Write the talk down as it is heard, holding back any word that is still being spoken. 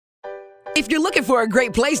If you're looking for a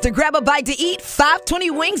great place to grab a bite to eat,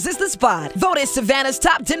 520 Wings is the spot. Voted Savannah's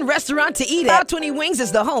top 10 restaurant to eat at, 520 Wings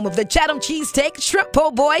is the home of the Chatham cheesesteak, shrimp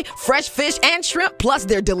po' boy, fresh fish, and shrimp, plus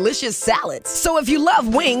their delicious salads. So if you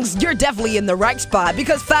love wings, you're definitely in the right spot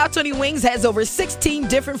because 520 Wings has over 16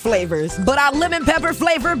 different flavors. But our lemon pepper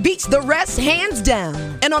flavor beats the rest hands down.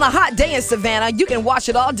 And on a hot day in Savannah, you can wash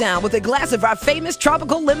it all down with a glass of our famous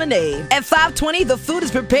tropical lemonade. At 520, the food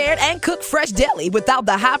is prepared and cooked fresh daily without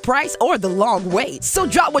the high price or the long wait. So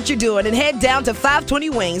drop what you're doing and head down to 520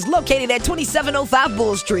 Wings, located at 2705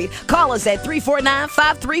 Bull Street. Call us at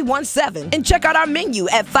 349-5317 and check out our menu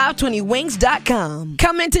at 520wings.com.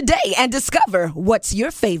 Come in today and discover what's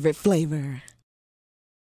your favorite flavor.